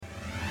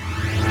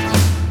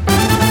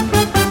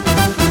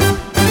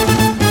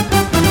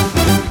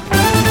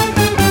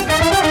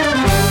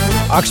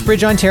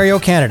Uxbridge, Ontario,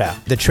 Canada,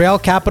 the trail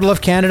capital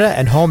of Canada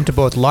and home to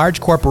both large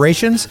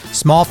corporations,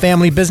 small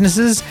family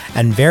businesses,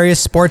 and various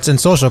sports and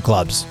social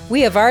clubs.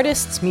 We have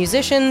artists,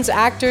 musicians,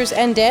 actors,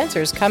 and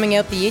dancers coming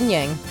out the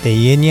yin-yang. The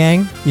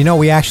yin-yang? You know,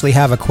 we actually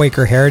have a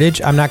Quaker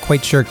heritage. I'm not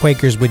quite sure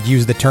Quakers would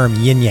use the term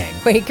yin-yang.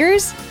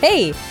 Quakers?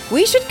 Hey,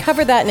 we should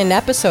cover that in an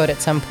episode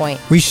at some point.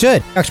 We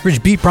should.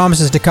 Uxbridge Beat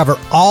promises to cover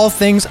all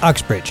things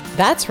Uxbridge.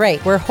 That's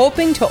right. We're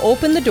hoping to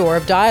open the door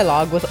of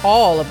dialogue with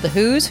all of the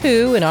who's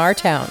who in our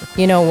town.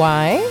 You know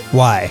why?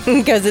 Why?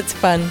 Because it's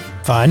fun.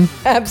 Fun?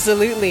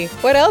 Absolutely.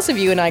 What else have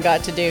you and I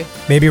got to do?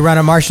 Maybe run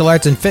a martial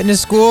arts and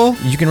fitness school.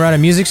 You can run a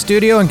music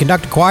studio and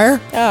conduct a choir.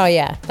 Oh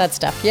yeah, that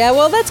stuff. Yeah,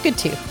 well, that's good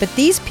too. But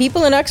these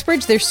people in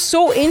Uxbridge, they're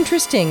so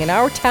interesting and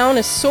our town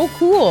is so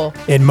cool.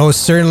 It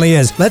most certainly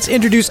is. Let's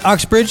introduce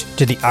Uxbridge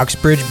to the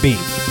Uxbridge Beat.